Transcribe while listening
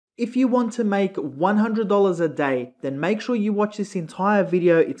If you want to make $100 a day, then make sure you watch this entire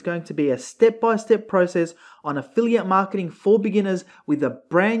video. It's going to be a step-by-step process on affiliate marketing for beginners with a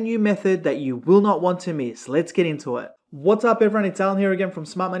brand new method that you will not want to miss. Let's get into it. What's up everyone, it's Alan here again from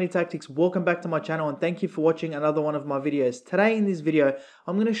Smart Money Tactics. Welcome back to my channel and thank you for watching another one of my videos. Today in this video,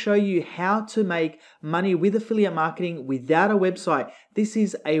 I'm going to show you how to make money with affiliate marketing without a website. This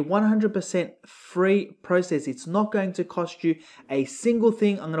is a 100% free process. It's not going to cost you a single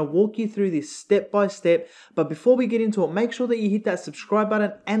thing. I'm going to walk you through this step by step. But before we get into it, make sure that you hit that subscribe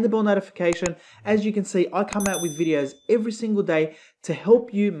button and the bell notification. As you can see, I come out with videos every single day to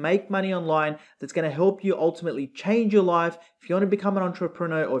help you make money online. That's going to help you ultimately change your life. If you want to become an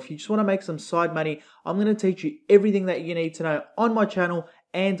entrepreneur or if you just want to make some side money, I'm going to teach you everything that you need to know on my channel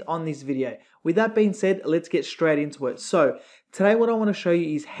and on this video. With that being said, let's get straight into it. So today what I want to show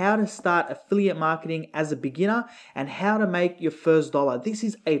you is how to start affiliate marketing as a beginner and how to make your first dollar. This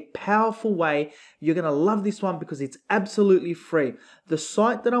is a powerful way. You're going to love this one because it's absolutely free. The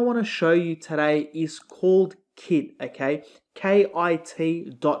site that I want to show you today is called Kit, okay?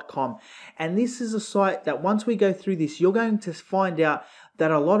 KIT.com. And this is a site that once we go through this, you're going to find out that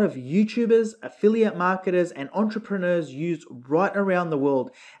a lot of YouTubers, affiliate marketers, and entrepreneurs use right around the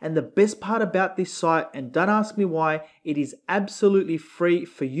world. And the best part about this site, and don't ask me why, it is absolutely free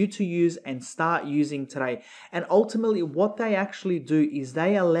for you to use and start using today. And ultimately what they actually do is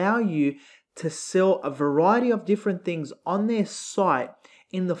they allow you to sell a variety of different things on their site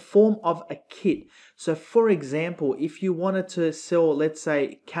in the form of a kit. So for example, if you wanted to sell, let's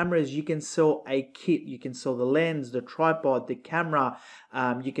say, cameras, you can sell a kit. You can sell the lens, the tripod, the camera.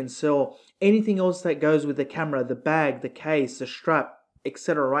 You can sell anything else that goes with the camera, the bag, the case, the strap,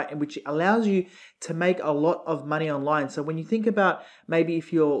 etc., right? And which allows you to make a lot of money online. So when you think about maybe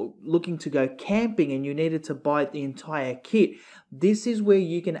if you're looking to go camping and you needed to buy the entire kit, this is where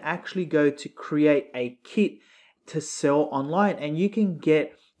you can actually go to create a kit to sell online, and you can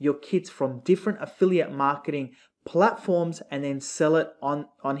get your kits from different affiliate marketing platforms and then sell it on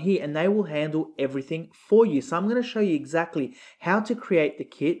here, and they will handle everything for you. So I'm going to show you exactly how to create the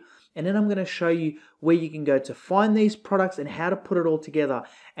kit, and then I'm going to show you where you can go to find these products and how to put it all together.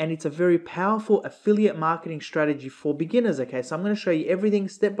 And it's a very powerful affiliate marketing strategy for beginners, okay? So I'm going to show you everything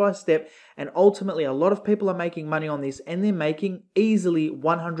step by step, and ultimately a lot of people are making money on this and they're making easily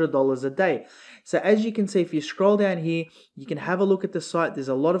 $100 a day. So as you can see, if you scroll down here, you can have a look at the site. There's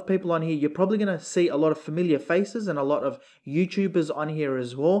a lot of people on here. You're probably going to see a lot of familiar faces and a lot of YouTubers on here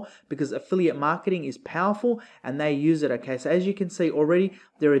as well, because affiliate marketing is powerful and they use it, okay? So as you can see already,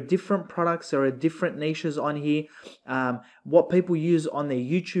 there are different products, there are different niches on here, what people use on their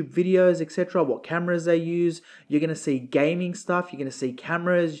YouTube videos, etc., what cameras they use. You're going to see gaming stuff, you're going to see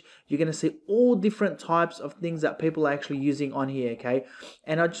cameras, you're going to see all different types of things that people are actually using on here, okay?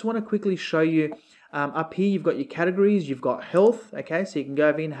 And I just want to quickly show you up here, you've got your categories, you've got health, okay? So you can go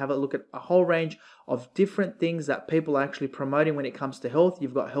over and have a look at a whole range of different things that people are actually promoting when it comes to health.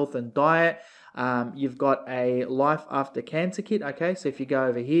 You've got health and diet. You've got a life after cancer kit, okay? So if you go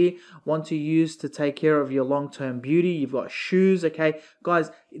over here, want to use to take care of your long-term beauty, you've got shoes, okay?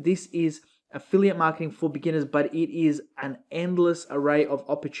 Guys, this is affiliate marketing for beginners, but it is an endless array of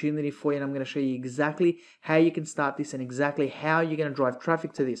opportunity for you, and I'm going to show you exactly how you can start this and exactly how you're going to drive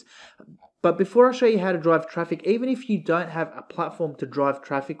traffic to this. But before I show you how to drive traffic, even if you don't have a platform to drive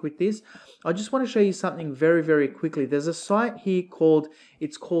traffic with this, I just want to show you something very, very quickly. There's a site here called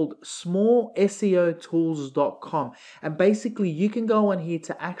smallseotools.com. And basically you can go on here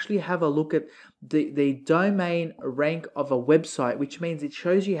to actually have a look at the domain rank of a website, which means it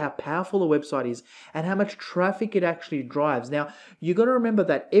shows you how powerful a website is and how much traffic it actually drives. Now, you got to remember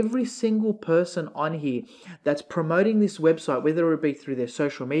that every single person on here that's promoting this website, whether it be through their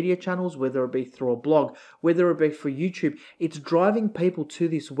social media channels, whether it be through a blog, whether it be for YouTube, it's driving people to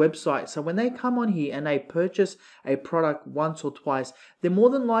this website. So when they come on here and they purchase a product once or twice, they're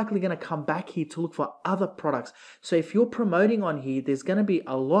more than likely going to come back here to look for other products. So if you're promoting on here, there's going to be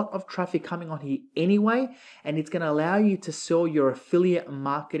a lot of traffic coming on here anyway, and it's going to allow you to sell your affiliate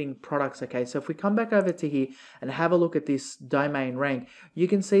marketing products, okay? So if we come back over to here and have a look at this domain rank, you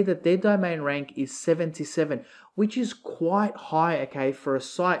can see that their domain rank is 77, which is quite high, okay, for a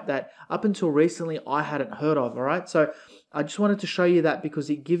site that up until recently I hadn't heard of, all right? So I just wanted to show you that because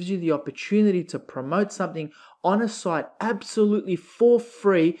it gives you the opportunity to promote something on a site absolutely for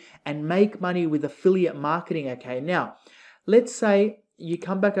free and make money with affiliate marketing, okay? Now, let's say you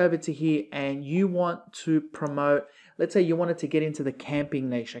come back over to here and you want to promote, let's say you wanted to get into the camping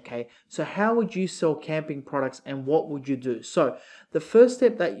niche, okay? So how would you sell camping products and what would you do? So the first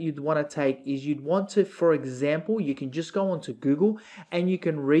step that you'd want to take is you'd want to, for example, you can just go onto Google and you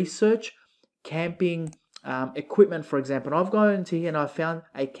can research camping equipment, for example. And I've gone into here and I found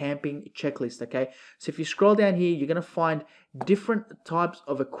a camping checklist, okay? So if you scroll down here, you're going to find different types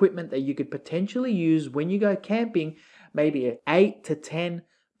of equipment that you could potentially use when you go camping, maybe an 8 to 10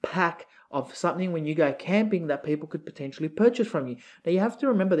 pack of something when you go camping that people could potentially purchase from you. Now you have to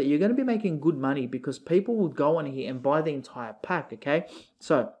remember that you're going to be making good money because people will go on here and buy the entire pack, okay?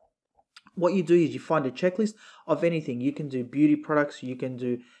 So what you do is you find a checklist of anything. You can do beauty products, you can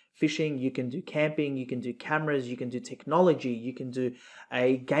do fishing, you can do camping, you can do cameras, you can do technology, you can do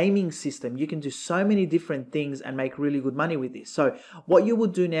a gaming system, you can do so many different things and make really good money with this. So what you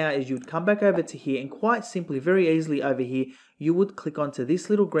would do now is you would come back over to here and quite simply, very easily over here, you would click onto this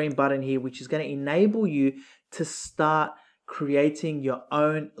little green button here, which is going to enable you to start creating your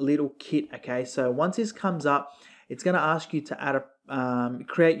own little kit, okay? So once this comes up, it's going to ask you to add a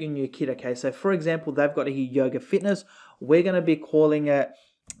create your new kit, okay? So for example, they've got here yoga fitness. We're going to be calling it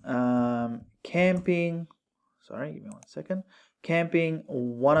camping, sorry, give me 1 second, camping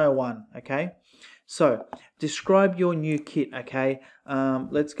 101, okay? So describe your new kit, okay?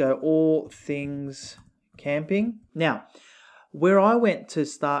 Let's go all things camping. Now, where I went to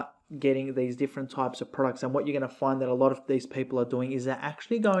start getting these different types of products, and what you're going to find that a lot of these people are doing is they're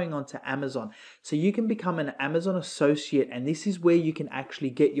actually going onto Amazon. So you can become an Amazon associate, and this is where you can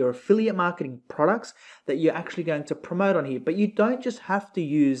actually get your affiliate marketing products that you're actually going to promote on here. But you don't just have to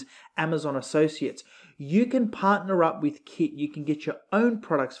use Amazon associates. You can partner up with Kit. You can get your own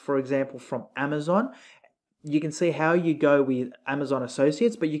products, for example, from Amazon. You can see how you go with Amazon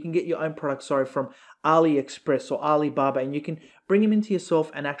associates, but you can get your own products, from AliExpress or Alibaba, and you can bring them into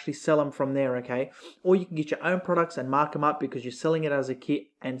yourself and actually sell them from there, okay? Or you can get your own products and mark them up because you're selling it as a kit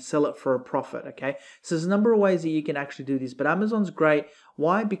and sell it for a profit, okay? So there's a number of ways that you can actually do this, but Amazon's great.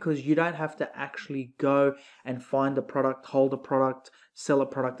 Why? Because you don't have to actually go and find a product, hold a product, sell a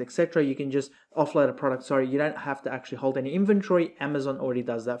product, etc. You can just offload a product, you don't have to actually hold any inventory. Amazon already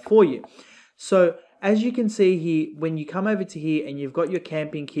does that for you. So as you can see here, when you come over to here and you've got your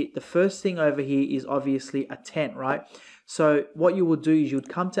camping kit, the first thing over here is obviously a tent, right? So what you would do is you'd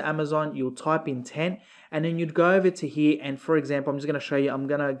come to Amazon, you'll type in tent, and then you'd go over to here. And for example, I'm just going to show you, I'm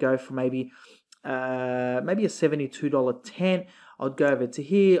going to go for maybe a $72 tent. I'll go over to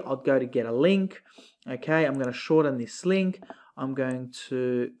here, I'll go to get a link. Okay, I'm going to shorten this link. I'm going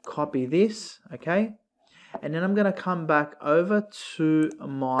to copy this, okay? And then I'm going to come back over to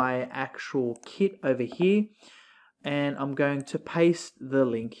my actual kit over here, and I'm going to paste the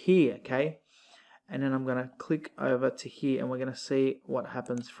link here, okay? And then I'm going to click over to here, and we're going to see what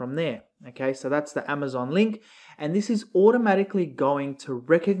happens from there, okay? So that's the Amazon link, and this is automatically going to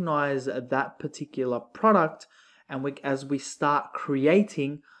recognize that particular product, and as we start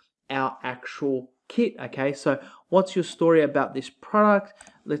creating our actual kit, okay? So what's your story about this product?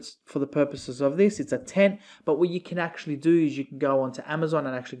 For the purposes of this, it's a tent, but what you can actually do is you can go onto Amazon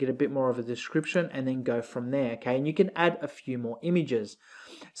and actually get a bit more of a description and then go from there, okay? And you can add a few more images.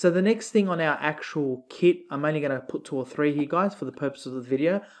 So the next thing on our actual kit, I'm only going to put 2 or 3 here, guys, for the purpose of the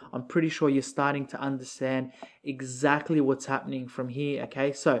video. I'm pretty sure you're starting to understand exactly what's happening from here,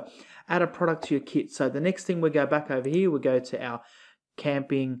 okay? So add a product to your kit. So the next thing, we go back over here, we go to our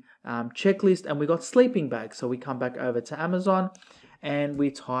camping checklist, and we got sleeping bags. So we come back over to Amazon and we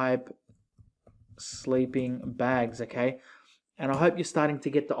type sleeping bags, okay? And I hope you're starting to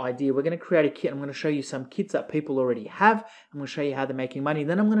get the idea. We're going to create a kit. I'm going to show you some kits that people already have. I'm going to show you how they're making money.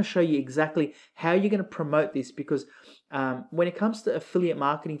 Then I'm going to show you exactly how you're going to promote this, because when it comes to affiliate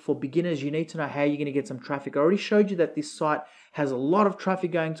marketing for beginners, you need to know how you're going to get some traffic. I already showed you that this site has a lot of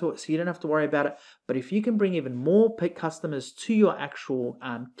traffic going to it, so you don't have to worry about it. But if you can bring even more customers to your actual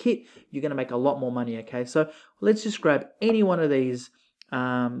kit, you're going to make a lot more money, okay? So let's just grab any one of these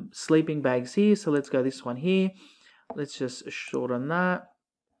sleeping bags here. So let's go this one here. Let's just shorten that.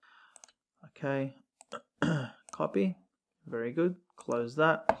 Okay, copy. Very good. Close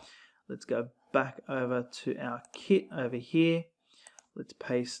that. Let's go back over to our kit over here. Let's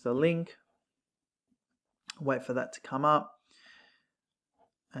paste the link. Wait for that to come up.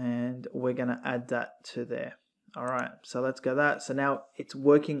 And we're going to add that to there. All right, so let's go that. So now it's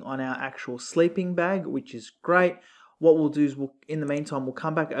working on our actual sleeping bag, which is great. What we'll do is in the meantime, we'll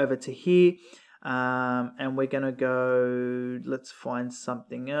come back over to here. And we're going to go, let's find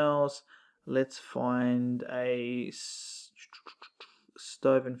something else. Let's find a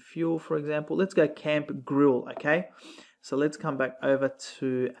stove and fuel, for example. Let's go camp grill, okay? So let's come back over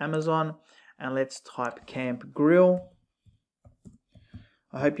to Amazon and let's type Camp Grill.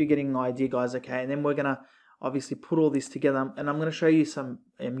 I hope you're getting an idea, guys, okay? And then we're going to obviously put all this together, and I'm going to show you some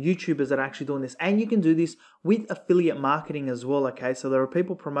YouTubers that are actually doing this. And you can do this with affiliate marketing as well, okay? So there are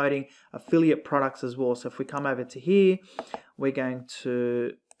people promoting affiliate products as well. So if we come over to here, we're going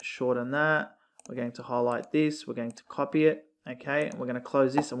to shorten that. We're going to highlight this. We're going to copy it, okay? And we're going to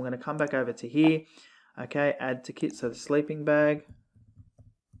close this, and we're going to come back over to here, okay? Add to kit, so the sleeping bag.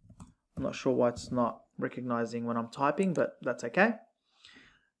 I'm not sure why it's not recognizing when I'm typing, but that's okay.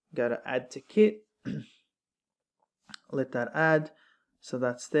 Go to add to kit. Let that add. So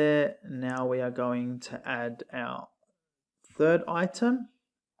that's there. Now we are going to add our third item.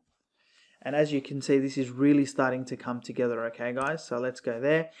 And as you can see, this is really starting to come together, okay, guys? So let's go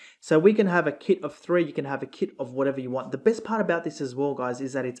there. So we can have a kit of 3. You can have a kit of whatever you want. The best part about this as well, guys,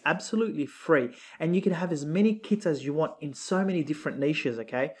 is that it's absolutely free. And you can have as many kits as you want in so many different niches,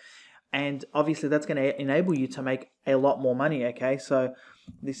 okay? And obviously, that's going to enable you to make a lot more money, okay? So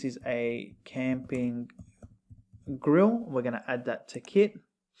this is a camping grill. We're going to add that to kit.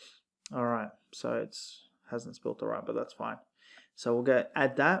 All right. So it hasn't spelled all right, but that's fine. So we'll go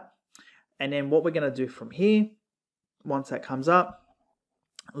add that. And then what we're going to do from here, once that comes up,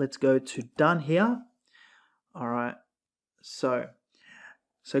 let's go to done here. All right. So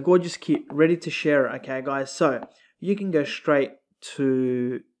gorgeous kit, ready to share it. Okay, guys. So you can go straight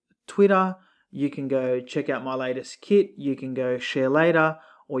to Twitter. You can go check out my latest kit. You can go share later,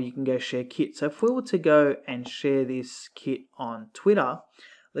 or you can go share kit. So if we were to go and share this kit on Twitter,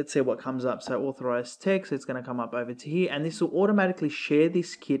 let's see what comes up. So authorized text, it's going to come up over to here, and this will automatically share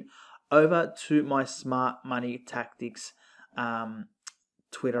this kit over to my Smart Money Tactics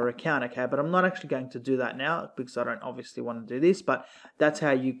Twitter account, okay? But I'm not actually going to do that now because I don't obviously want to do this, but that's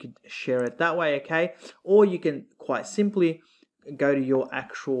how you could share it that way, okay? Or you can quite simply go to your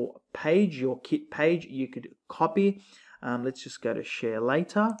actual page, your kit page. You could copy. Let's just go to share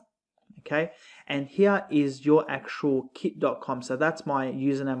later, okay? And here is your actual kit.com. So that's my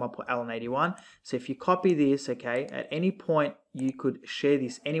username. I'll put Alan81. So if you copy this, okay, at any point you could share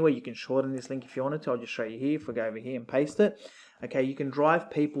this anywhere. You can shorten this link if you wanted to. I'll just show you here. If we go over here and paste it, okay, you can drive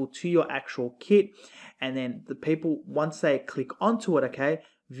people to your actual kit, and then the people, once they click onto it, okay,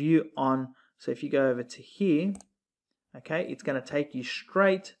 view on. So if you go over to here, okay, it's going to take you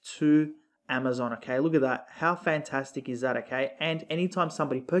straight to Amazon, okay? Look at that. How fantastic is that, okay? And anytime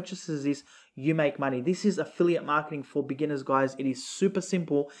somebody purchases this, you make money. This is affiliate marketing for beginners, guys. It is super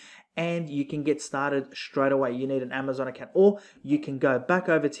simple, and you can get started straight away. You need an Amazon account, or you can go back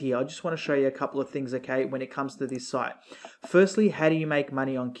over to here. I just want to show you a couple of things, okay, when it comes to this site. Firstly, how do you make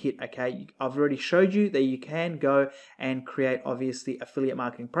money on Kit, okay? I've already showed you that you can go and create, obviously, affiliate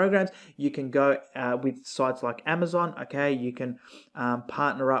marketing programs. You can go with sites like Amazon, okay? You can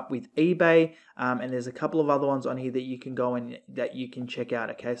partner up with eBay, and there's a couple of other ones on here that you can go and that you can check out,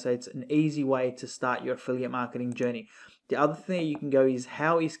 okay? So it's an easy way to start your affiliate marketing journey. The other thing that you can go is,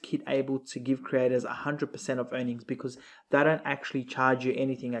 how is Kit able to give creators 100% of earnings? Because they don't actually charge you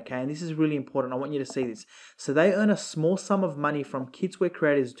anything, okay? And this is really important. I want you to see this. So they earn a small sum of money from kits where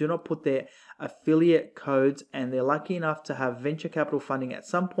creators do not put their affiliate codes, and they're lucky enough to have venture capital funding at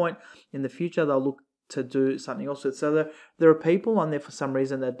some point in the future. They'll look to do something else. So there are people on there for some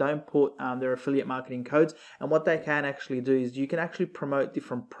reason that don't put their affiliate marketing codes, and what they can actually do is you can actually promote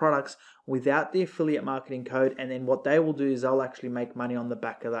different products without the affiliate marketing code, and then what they will do is they'll actually make money on the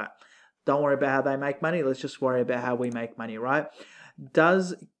back of that. Don't worry about how they make money. Let's just worry about how we make money, right?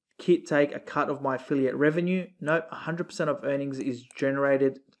 Does Kit take a cut of my affiliate revenue? Nope. 100% of earnings is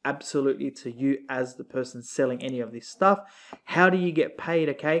generated absolutely to you as the person selling any of this stuff. How do you get paid?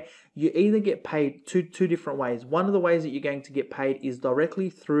 Okay, you either get paid two different ways. One of the ways that you're going to get paid is directly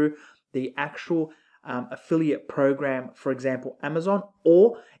through the actual affiliate program, for example, Amazon,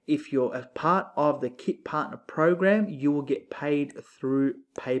 or if you're a part of the Kit Partner program, you will get paid through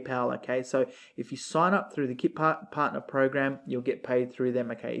PayPal, okay? So if you sign up through the Kit Partner program, you'll get paid through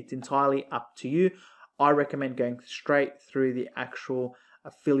them, okay? It's entirely up to you. I recommend going straight through the actual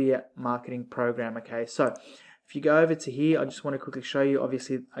affiliate marketing program, okay? So if you go over to here, I just want to quickly show you,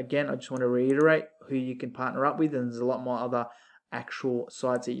 obviously, again, I just want to reiterate who you can partner up with, and there's a lot more other actual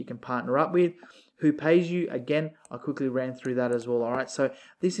sites that you can partner up with. Who pays you? Again, I quickly ran through that as well. All right, so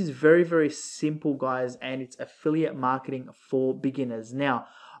this is very, very simple, guys, and it's affiliate marketing for beginners. Now,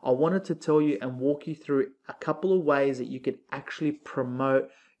 I wanted to tell you and walk you through a couple of ways that you could actually promote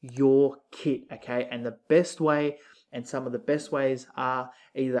your kit, okay? And the best way, and some of the best ways, are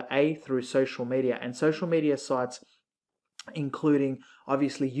either A, through social media, and social media sites including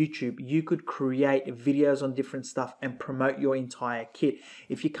obviously YouTube. You could create videos on different stuff and promote your entire kit.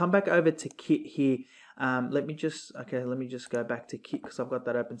 If you come back over to kit here, let me just go back to kit because I've got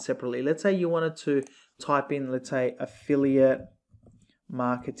that open separately. Let's say you wanted to type in, let's say, affiliate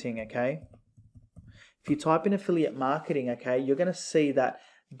marketing, okay? If you type in affiliate marketing, okay, you're going to see that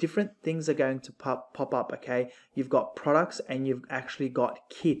different things are going to pop up, okay? You've got products and you've actually got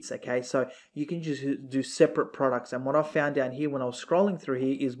kits, okay? So you can just do separate products. And what I found down here when I was scrolling through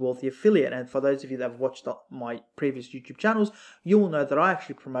here is Wealthy Affiliate. And for those of you that have watched my previous YouTube channels, you will know that I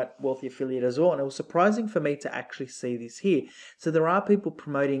actually promote Wealthy Affiliate as well. And it was surprising for me to actually see this here. So there are people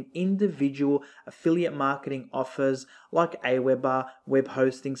promoting individual affiliate marketing offers like Aweber, web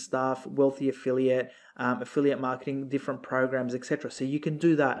hosting stuff, Wealthy Affiliate, affiliate marketing, different programs, etc. So you can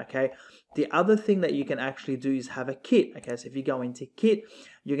do that, okay? The other thing that you can actually do is have a kit, okay? So if you go into kit,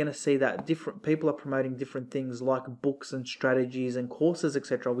 you're going to see that different people are promoting different things like books and strategies and courses,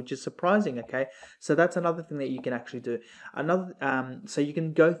 etc., which is surprising, okay? So that's another thing that you can actually do. So you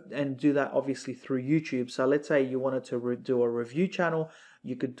can go and do that obviously through YouTube. So let's say you wanted to do a review channel,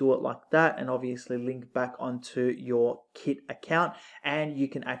 you could do it like that and obviously link back onto your kit account, and you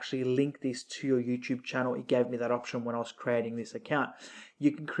can actually link this to your YouTube channel. It gave me that option when I was creating this account.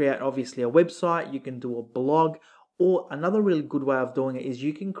 You can create obviously a website, you can do a blog, or another really good way of doing it is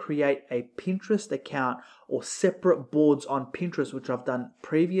you can create a Pinterest account or separate boards on Pinterest, which I've done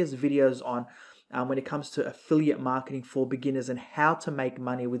previous videos on when it comes to affiliate marketing for beginners and how to make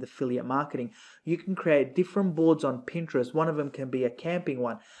money with affiliate marketing. You can create different boards on Pinterest. One of them can be a camping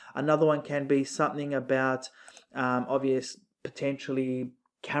one. Another one can be something about potentially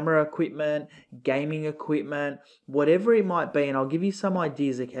camera equipment, gaming equipment, whatever it might be. And I'll give you some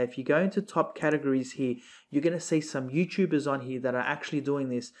ideas, okay? If you go into top categories here, you're going to see some YouTubers on here that are actually doing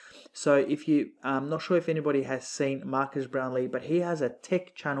this. So if you, I'm not sure if anybody has seen Marcus Brownlee, but he has a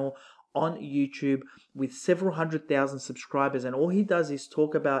tech channel on YouTube with several 100,000 subscribers, and all he does is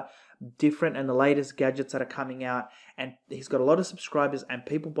talk about different and the latest gadgets that are coming out, and he's got a lot of subscribers and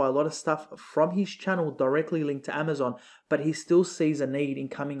people buy a lot of stuff from his channel directly linked to Amazon, but he still sees a need in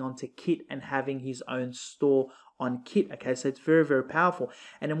coming onto Kit and having his own store on Kit. Okay, so it's very, very powerful.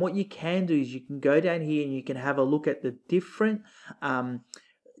 And then what you can do is you can go down here and you can have a look at the different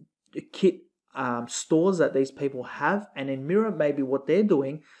Kit stores that these people have, and then mirror maybe what they're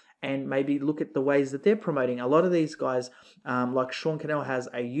doing and maybe look at the ways that they're promoting. A lot of these guys, like Sean Cannell, has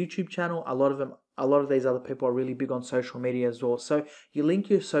a YouTube channel. A lot of these other people are really big on social media as well. So you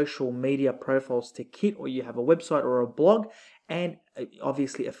link your social media profiles to Kit, or you have a website or a blog, and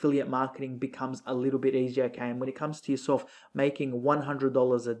obviously affiliate marketing becomes a little bit easier, okay? And when it comes to yourself making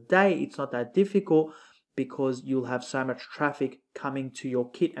 $100 a day, it's not that difficult, because you'll have so much traffic coming to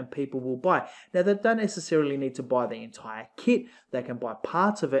your kit and people will buy. Now, they don't necessarily need to buy the entire kit. They can buy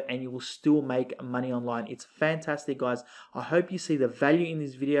parts of it and you will still make money online. It's fantastic, guys. I hope you see the value in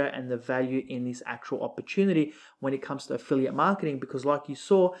this video and the value in this actual opportunity when it comes to affiliate marketing, because like you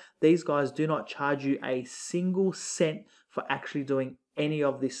saw, these guys do not charge you a single cent for actually doing any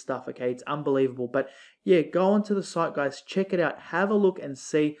of this stuff, okay? It's unbelievable. But yeah, go onto the site, guys, check it out, have a look and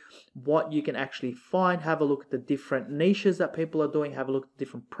see what you can actually find. Have a look at the different niches that people are doing, have a look at the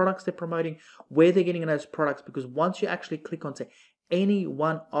different products they're promoting, where they're getting those products, because once you actually click onto any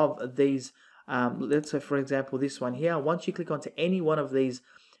one of these, let's say for example this one here, once you click onto any one of these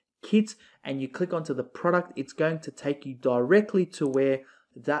kits and you click onto the product, it's going to take you directly to where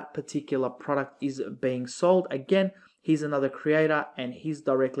that particular product is being sold. Again, he's another creator and he's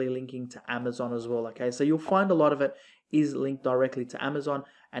directly linking to Amazon as well, okay? So you'll find a lot of it is linked directly to Amazon,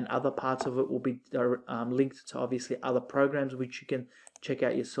 and other parts of it will be linked to obviously other programs which you can check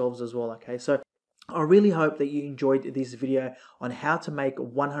out yourselves as well, okay? So I really hope that you enjoyed this video on how to make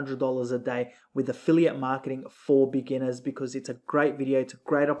 $100 a day with affiliate marketing for beginners, because it's a great video. It's a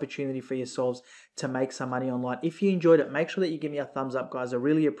great opportunity for yourselves to make some money online. If you enjoyed it, make sure that you give me a thumbs up, guys. I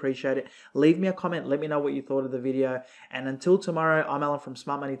really appreciate it. Leave me a comment. Let me know what you thought of the video. And until tomorrow, I'm Alan from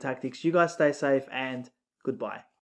Smart Money Tactics. You guys stay safe and goodbye.